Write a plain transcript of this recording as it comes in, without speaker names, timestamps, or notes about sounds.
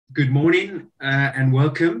Good morning and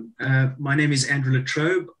welcome. My name is Andrew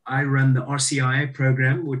Trobe. I run the RCIA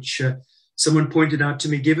program, which someone pointed out to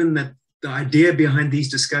me, given that the idea behind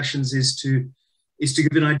these discussions is to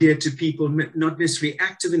give an idea to people not necessarily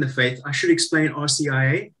active in the faith. I should explain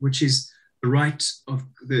RCIA, which is the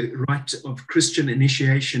right of Christian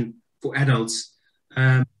initiation for adults,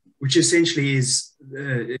 which essentially is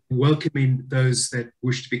welcoming those that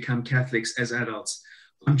wish to become Catholics as adults.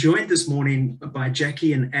 I'm joined this morning by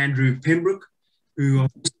Jackie and Andrew Pembroke, who are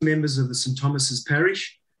members of the St. Thomas's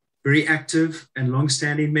Parish, very active and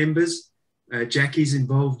long-standing members. Jackie's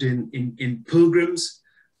involved in pilgrims,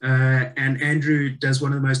 and Andrew does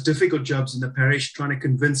one of the most difficult jobs in the parish, trying to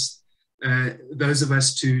convince those of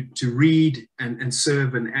us to read and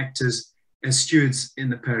serve and act as stewards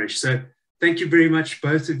in the parish. So thank you very much,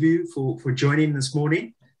 both of you, for joining this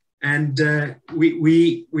morning. And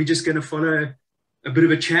we're just going to follow a bit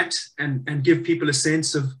of a chat and give people a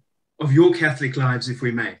sense of your Catholic lives, if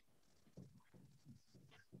we may.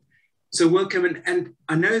 So welcome. And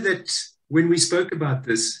I know that when we spoke about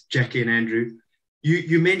this, Jackie and Andrew,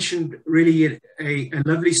 you mentioned really a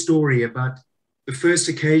lovely story about the first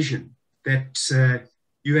occasion that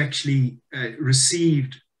you actually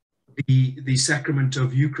received the sacrament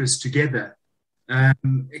of Eucharist together.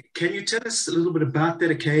 Can you tell us a little bit about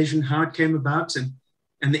that occasion, how it came about,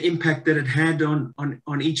 and the impact that it had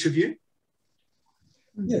on each of you?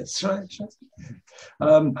 Yes, right.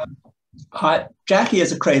 Jackie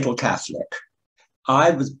is a cradle Catholic.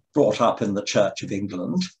 I was brought up in the Church of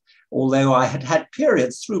England, although I had had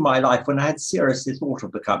periods through my life when I had seriously thought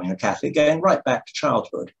of becoming a Catholic, going right back to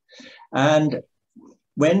childhood. And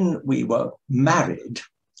when we were married,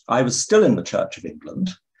 I was still in the Church of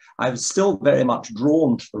England. I was still very much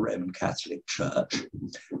drawn to the Roman Catholic Church,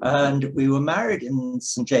 and we were married in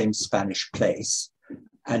St. James Spanish Place,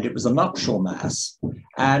 and it was a nuptial mass,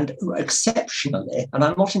 and exceptionally, and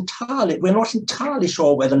we're not entirely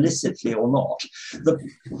sure whether licitly or not, the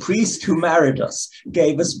priest who married us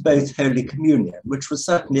gave us both Holy Communion, which was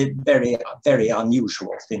certainly a very, very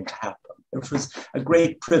unusual thing to happen. It was a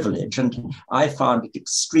great privilege, and I found it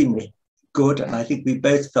extremely good, and I think we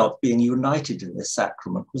both felt being united in this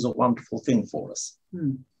sacrament was a wonderful thing for us.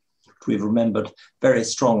 We've remembered very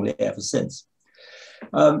strongly ever since.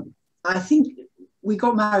 I think we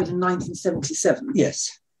got married in 1977. Yes.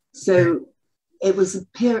 So it was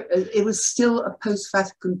it was still a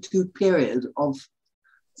post-Vatican II period of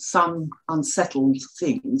some unsettled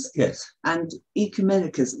things. Yes. And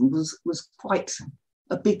ecumenicism was quite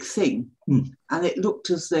a big thing. And it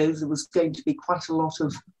looked as though there was going to be quite a lot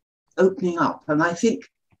of opening up. And I think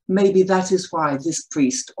maybe that is why this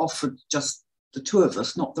priest offered just the two of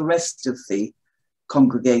us, not the rest of the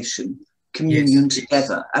congregation, communion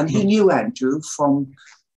together. And he knew Andrew from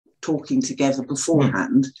talking together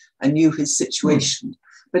beforehand and knew his situation.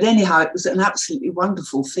 But anyhow, it was an absolutely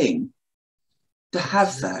wonderful thing to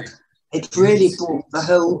have that. It really brought the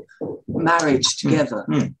whole marriage together,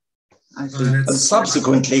 I think. And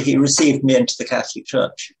subsequently, he received me into the Catholic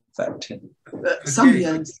Church. In fact, some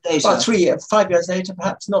years later. Well, 5 years later,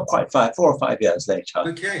 perhaps, not quite 4 or 5 years later.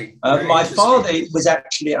 Okay. My father was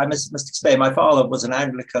actually, I must explain, my father was an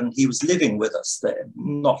Anglican. He was living with us there,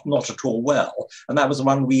 not at all well. And that was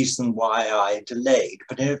one reason why I delayed.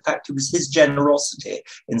 But in fact, it was his generosity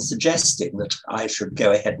in suggesting that I should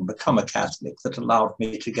go ahead and become a Catholic that allowed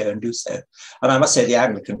me to go and do so. And I must say the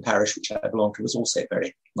Anglican parish, which I belonged to, was also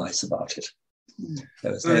very nice about it.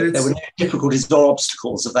 There were no difficulties or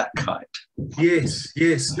obstacles of that kind. Yes.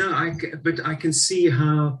 No, but I can see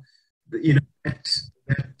how, that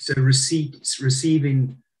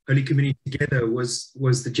receiving Holy Communion together was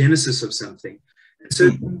the genesis of something. And so,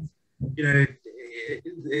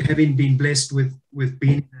 having been blessed with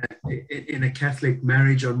being in a Catholic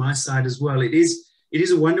marriage on my side as well, it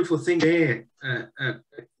is a wonderful thing there.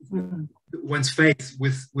 One's faith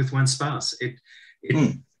with one's spouse.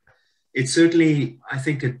 It certainly, I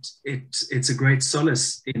think it's a great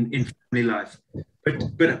solace in family life.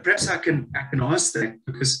 But perhaps I can ask that,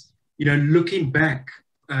 because looking back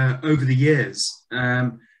over the years,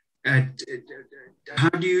 how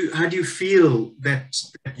do you feel that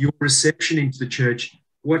your reception into the church?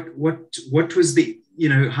 What was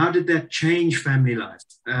how did that change family life,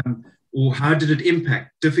 or how did it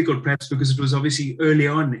impact? Difficult, perhaps, because it was obviously early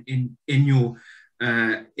on in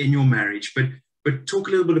your marriage, But talk a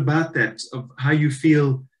little bit about that, of how you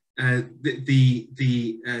feel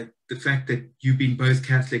the fact that you've been both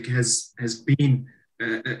Catholic has been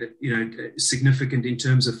significant in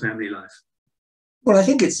terms of family life. Well, I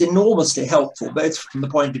think it's enormously helpful, both from the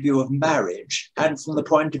point of view of marriage and from the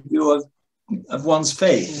point of view of one's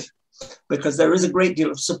faith. because there is a great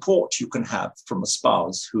deal of support you can have from a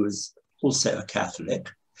spouse who is also a Catholic.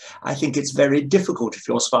 I think it's very difficult if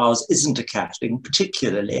your spouse isn't a Catholic,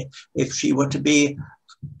 particularly if she were to be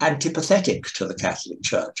antipathetic to the Catholic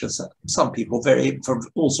Church, as some people for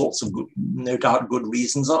all sorts of good, no doubt good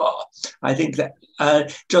reasons are. I think that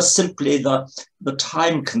just simply the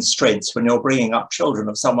time constraints when you're bringing up children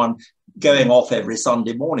of someone going off every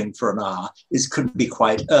Sunday morning for an hour could be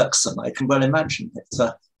quite irksome. I can well imagine it's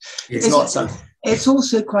not something. It's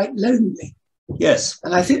also quite lonely. Yes.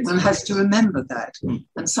 And I think one has to remember that.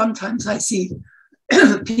 And sometimes I see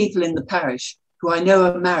people in the parish who I know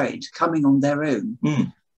are married coming on their own.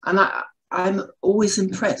 And I'm always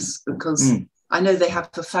impressed because I know they have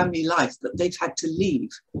a family life that they've had to leave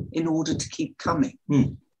in order to keep coming.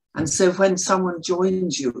 And so when someone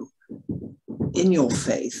joins you in your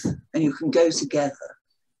faith and you can go together,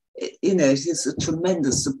 it is a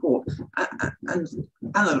tremendous support. And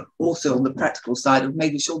also on the practical side of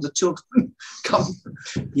making sure the children come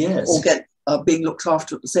or are being looked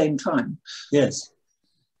after at the same time. Yes.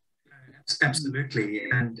 Absolutely.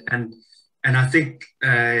 And I think,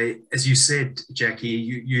 as you said, Jackie,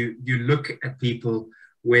 you look at people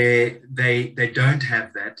where they don't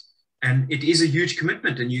have that, and it is a huge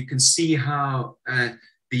commitment, and you can see how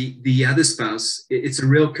the other spouse, it's a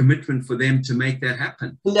real commitment for them to make that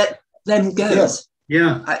happen. Let them go. Yes.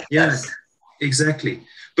 Yes, exactly.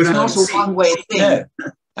 But it's not a one-way thing. No,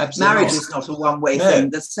 absolutely. Marriage is not a one-way thing.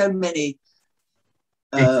 There's so many.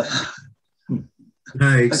 No,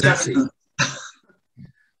 exactly.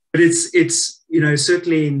 But it's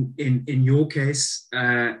certainly in your case,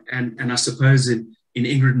 and I suppose in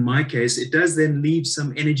Ingrid and my case, it does then leave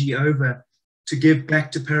some energy over to give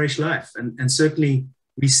back to parish life, and certainly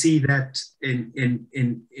we see that in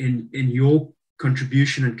your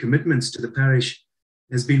contribution and commitments to the parish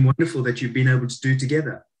has been wonderful that you've been able to do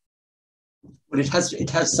together. Well, it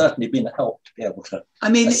has certainly been a help to be able to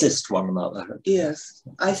assist one another. Yes,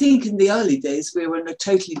 I think in the early days we were in a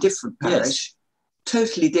totally different parish,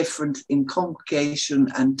 totally different in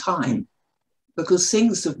congregation and time, because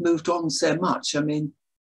things have moved on so much. I mean,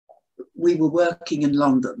 we were working in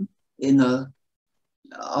London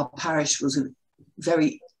our parish was a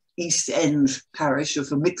very East End parish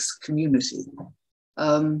of a mixed community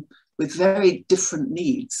with very different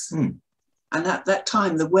needs. And at that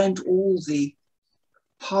time, there weren't all the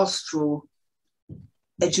pastoral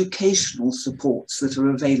educational supports that are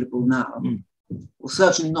available now. Well,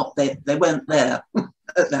 certainly not. They weren't there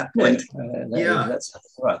at that point. That's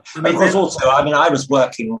right. Of course, also, I was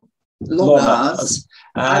working long hours.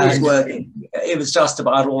 I was working. It was just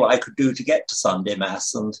about all I could do to get to Sunday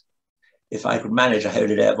Mass, and if I could manage a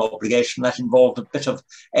holy day of obligation, that involved a bit of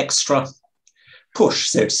extra push,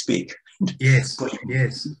 so to speak. Yes,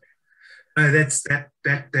 yes. No,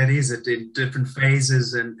 that is it in different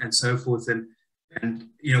phases and so forth, and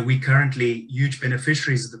we currently huge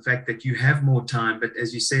beneficiaries of the fact that you have more time. But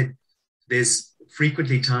as you said, there's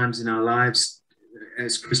frequently times in our lives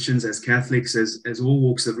as Christians, as Catholics, as all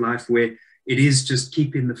walks of life, where it is just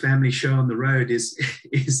keeping the family show on the road is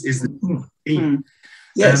the theme.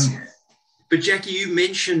 Yes. But Jackie, you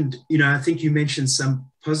mentioned, I think you mentioned some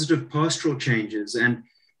positive pastoral changes, and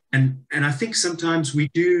I think sometimes we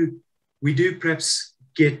do perhaps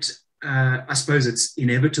get, I suppose it's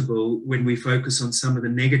inevitable when we focus on some of the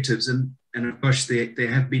negatives, and of course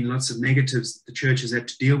there have been lots of negatives that the church has had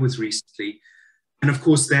to deal with recently, and of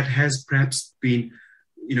course that has perhaps been,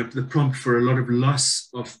 the prompt for a lot of loss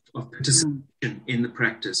of participation in the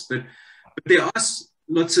practice. But there are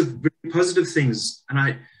lots of very positive things, and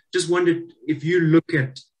I just wondered if you look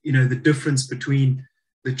at the difference between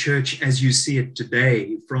the church as you see it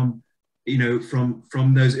today from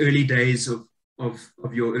those early days of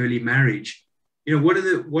your early marriage. What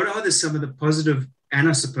are some of the positive and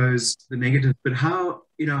I suppose the negative? But how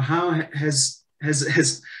has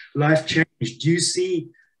life changed? Do you see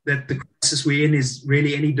that the crisis we're in is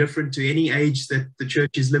really any different to any age that the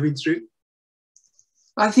church is living through?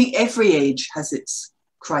 I think every age has its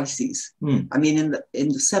crises. I mean, in the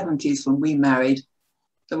 70s when we married,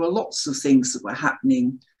 there were lots of things that were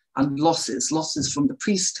happening, and losses from the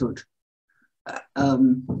priesthood,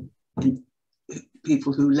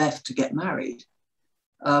 people who left to get married,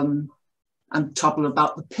 and trouble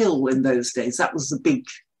about the pill in those days. That was the big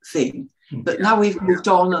thing. But now we've moved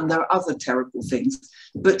on, and there are other terrible things.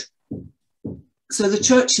 But so the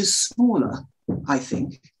church is smaller, I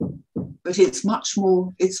think, but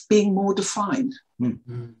it's being more defined.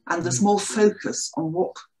 And there's more focus on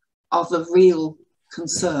what are the real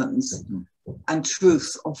concerns and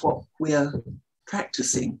truth of what we're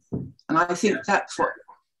practicing. And I think that's what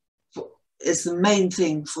is the main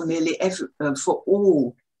thing for for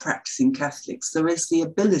all practicing Catholics. There is the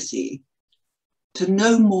ability to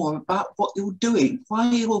know more about what you're doing,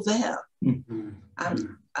 why you're there. Mm-hmm.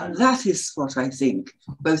 And that is what I think,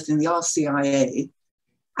 both in the RCIA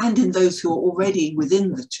and in those who are already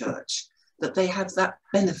within the church, that they have that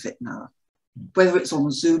benefit now, whether it's on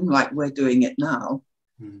Zoom like we're doing it now,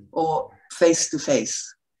 or face to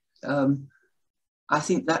face. I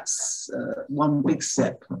think that's one big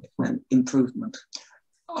step and improvement.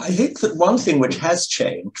 I think that one thing which has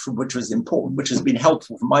changed, which was important, which has been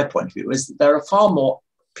helpful from my point of view, is that there are far more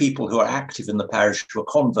people who are active in the parish who are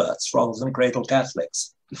converts rather than cradle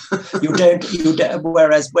Catholics.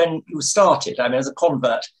 Whereas when you started, I mean, as a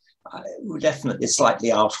convert, you were definitely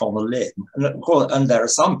slightly out on a limb. And there are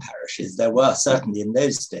some parishes, there were certainly in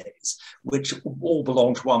those days, which all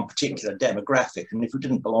belonged to one particular demographic. And if you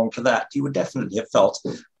didn't belong to that, you would definitely have felt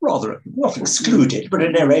rather, not excluded, but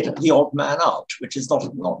at any rate, the odd man out, which is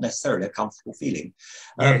not necessarily a comfortable feeling.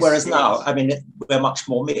 Yes, whereas now, I mean, we're much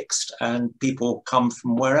more mixed and people come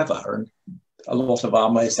from wherever. And a lot of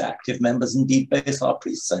our most active members, indeed, both are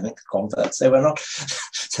priests, I think, converts. So we're not.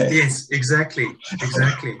 So. Yes, exactly.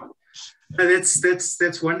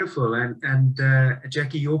 That's wonderful. And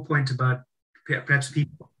Jackie, your point about perhaps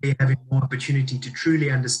people having more opportunity to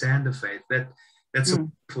truly understand the faith, that's a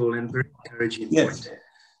wonderful and very encouraging point.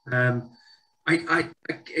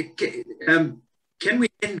 Can we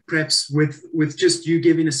end perhaps with just you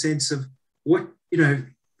giving a sense of what,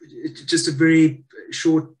 just a very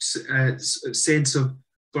short sense of,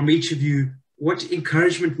 from each of you, what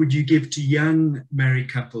encouragement would you give to young married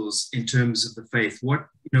couples in terms of the faith? What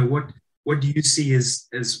do you see as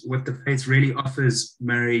what the faith really offers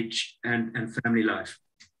marriage and family life?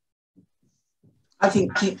 I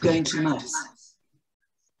think keep going to Mass.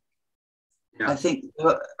 Yeah. I think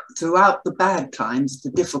throughout the bad times,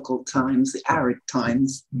 the difficult times, the arid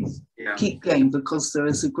times, keep going, because there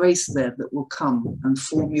is a grace there that will come and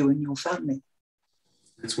form you and your family.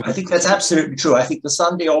 I think that's absolutely true. I think the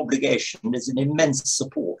Sunday obligation is an immense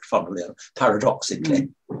support, funnily, paradoxically,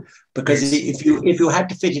 because if you had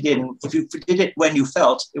to fit it in, if you did it when you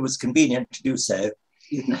felt it was convenient to do so,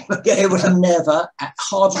 it would have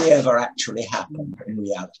hardly ever actually happened in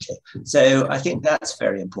reality. So I think that's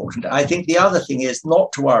very important. I think the other thing is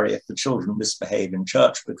not to worry if the children misbehave in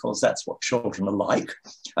church, because that's what children are like.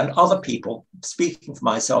 And other people, speaking for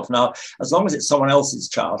myself now, as long as it's someone else's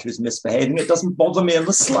child who's misbehaving, it doesn't bother me in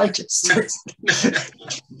the slightest.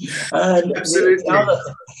 And absolutely.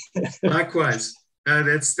 Likewise.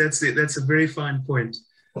 That's it. That's a very fine point.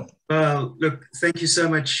 Well, look, thank you so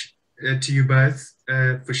much to you both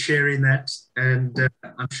for sharing that. And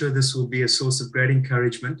I'm sure this will be a source of great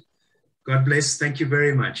encouragement. God bless. Thank you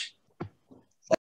very much.